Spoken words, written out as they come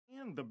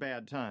the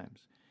bad times.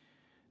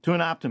 To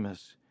an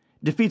optimist,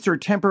 defeats are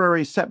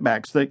temporary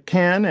setbacks that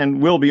can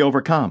and will be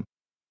overcome.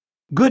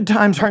 Good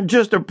times aren't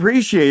just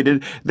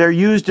appreciated, they're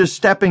used as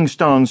stepping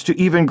stones to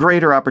even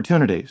greater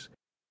opportunities.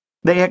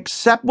 They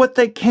accept what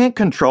they can't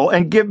control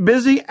and get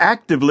busy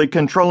actively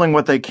controlling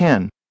what they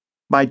can.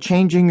 By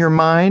changing your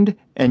mind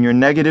and your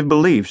negative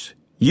beliefs,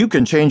 you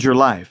can change your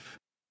life.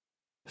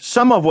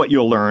 Some of what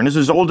you'll learn is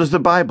as old as the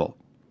Bible,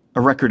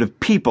 a record of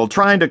people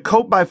trying to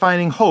cope by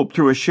finding hope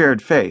through a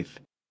shared faith.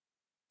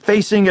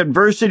 Facing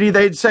adversity,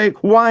 they'd say,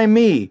 "Why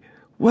me?"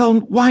 Well,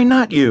 why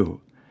not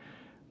you?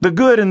 The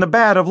good and the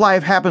bad of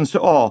life happens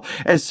to all.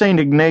 As St.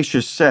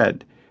 Ignatius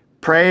said,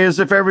 pray as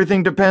if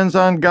everything depends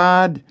on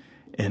God,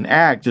 and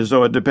act as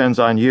though it depends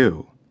on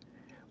you.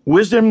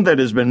 Wisdom that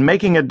has been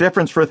making a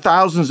difference for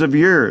thousands of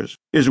years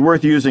is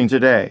worth using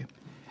today.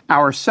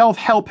 Our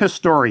self-help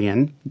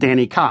historian,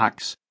 Danny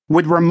Cox,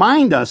 would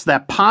remind us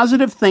that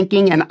positive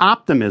thinking and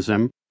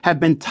optimism have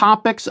been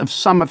topics of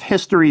some of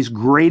history's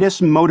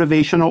greatest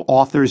motivational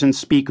authors and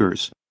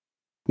speakers.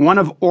 One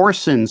of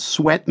Orson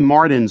Swett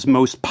Marden's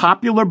most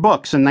popular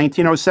books in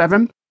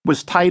 1907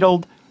 was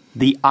titled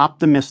The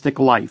Optimistic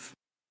Life.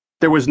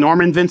 There was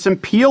Norman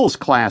Vincent Peale's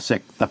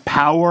classic, The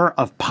Power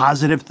of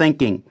Positive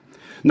Thinking,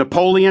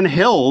 Napoleon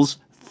Hill's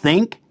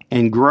Think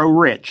and Grow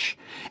Rich,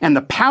 and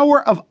The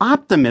Power of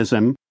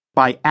Optimism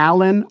by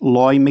Alan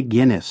Loy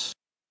McGuinness.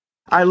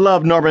 I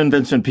love Norman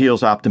Vincent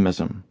Peale's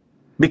optimism.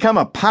 Become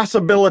a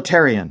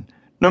possibilitarian.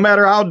 No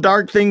matter how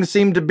dark things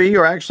seem to be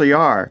or actually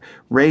are,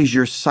 raise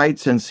your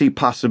sights and see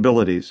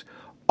possibilities.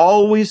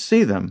 Always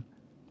see them,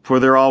 for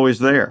they're always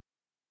there.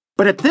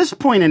 But at this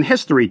point in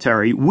history,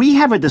 Terry, we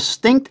have a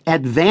distinct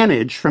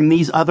advantage from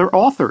these other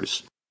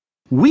authors.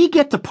 We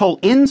get to pull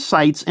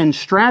insights and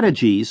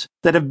strategies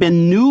that have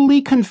been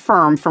newly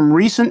confirmed from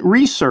recent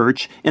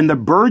research in the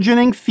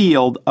burgeoning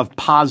field of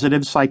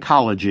positive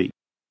psychology.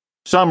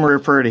 Some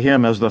refer to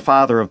him as the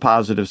father of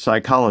positive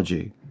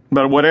psychology.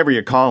 But whatever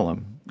you call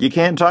him, you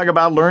can't talk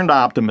about learned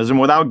optimism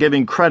without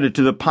giving credit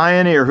to the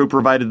pioneer who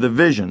provided the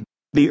vision,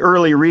 the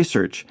early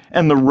research,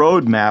 and the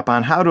roadmap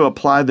on how to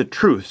apply the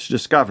truths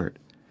discovered.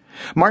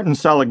 Martin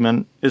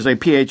Seligman is a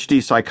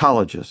PhD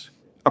psychologist,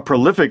 a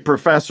prolific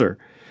professor,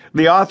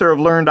 the author of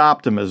Learned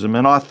Optimism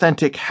and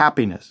Authentic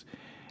Happiness,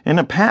 and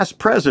a past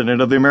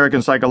president of the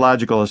American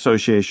Psychological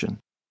Association.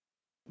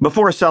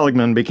 Before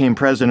Seligman became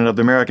president of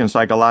the American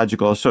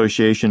Psychological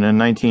Association in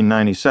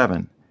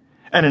 1997,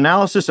 an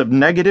analysis of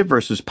negative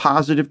versus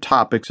positive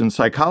topics in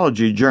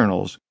psychology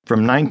journals from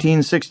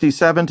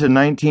 1967 to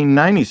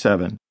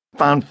 1997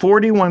 found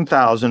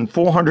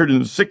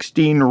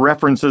 41,416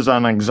 references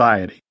on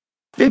anxiety,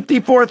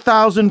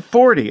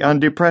 54,040 on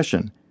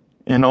depression,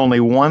 and only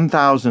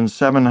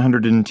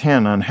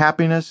 1,710 on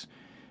happiness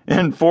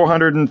and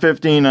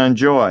 415 on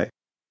joy.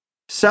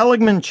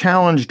 Seligman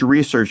challenged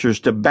researchers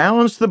to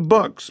balance the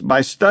books by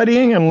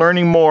studying and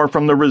learning more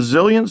from the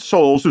resilient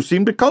souls who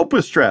seem to cope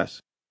with stress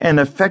and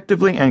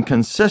effectively and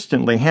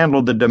consistently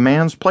handled the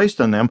demands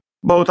placed on them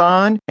both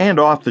on and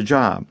off the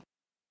job.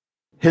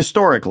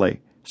 Historically,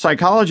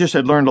 psychologists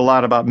had learned a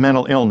lot about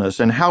mental illness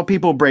and how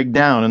people break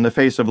down in the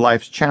face of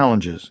life's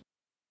challenges.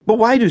 But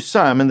why do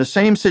some in the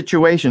same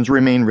situations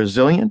remain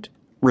resilient,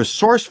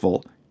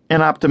 resourceful,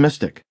 and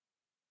optimistic?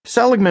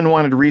 Seligman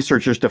wanted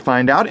researchers to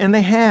find out, and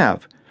they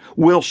have.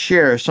 We'll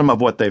share some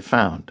of what they've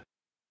found.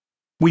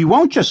 We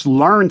won't just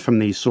learn from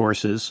these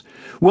sources.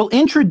 We'll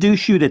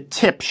introduce you to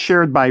tips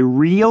shared by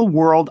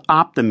real-world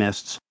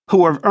optimists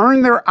who have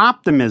earned their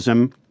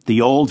optimism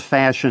the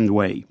old-fashioned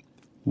way.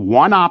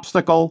 One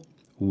obstacle,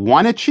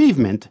 one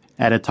achievement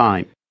at a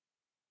time.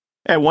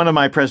 At one of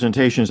my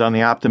presentations on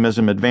the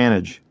Optimism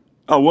Advantage,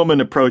 a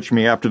woman approached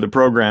me after the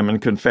program and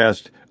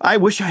confessed, "I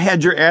wish I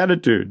had your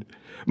attitude."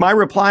 My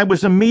reply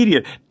was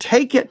immediate.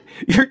 "Take it.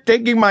 You're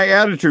taking my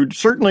attitude.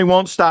 Certainly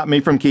won't stop me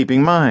from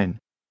keeping mine."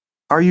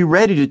 Are you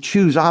ready to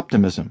choose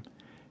optimism?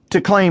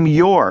 To claim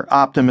your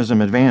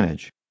optimism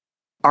advantage?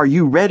 Are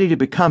you ready to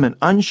become an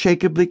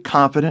unshakably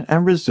confident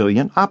and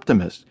resilient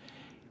optimist?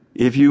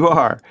 If you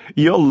are,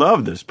 you'll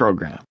love this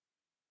program.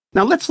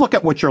 Now let's look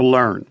at what you'll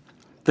learn.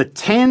 The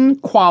 10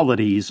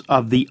 qualities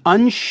of the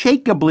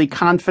unshakably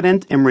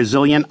confident and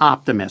resilient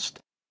optimist.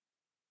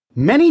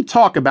 Many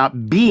talk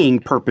about being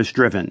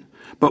purpose-driven,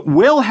 but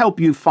we'll help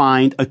you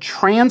find a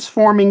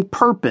transforming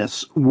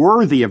purpose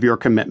worthy of your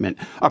commitment,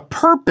 a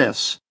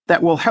purpose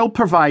that will help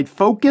provide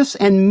focus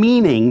and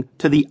meaning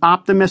to the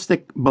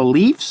optimistic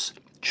beliefs,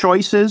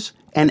 choices,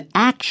 and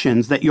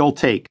actions that you'll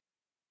take.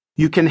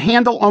 You can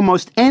handle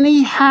almost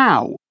any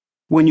how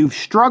when you've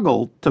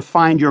struggled to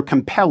find your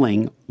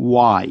compelling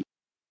why.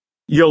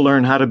 You'll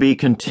learn how to be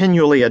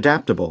continually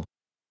adaptable.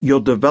 You'll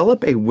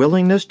develop a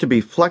willingness to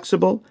be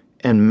flexible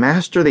and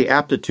master the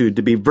aptitude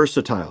to be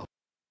versatile.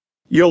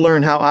 You'll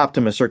learn how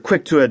optimists are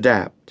quick to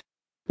adapt,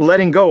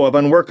 letting go of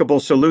unworkable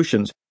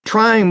solutions,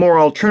 trying more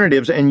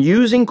alternatives, and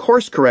using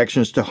course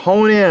corrections to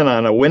hone in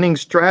on a winning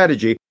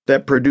strategy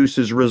that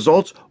produces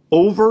results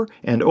over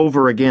and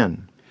over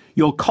again.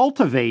 You'll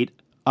cultivate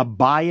a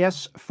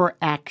bias for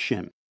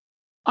action.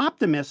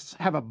 Optimists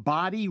have a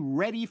body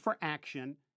ready for action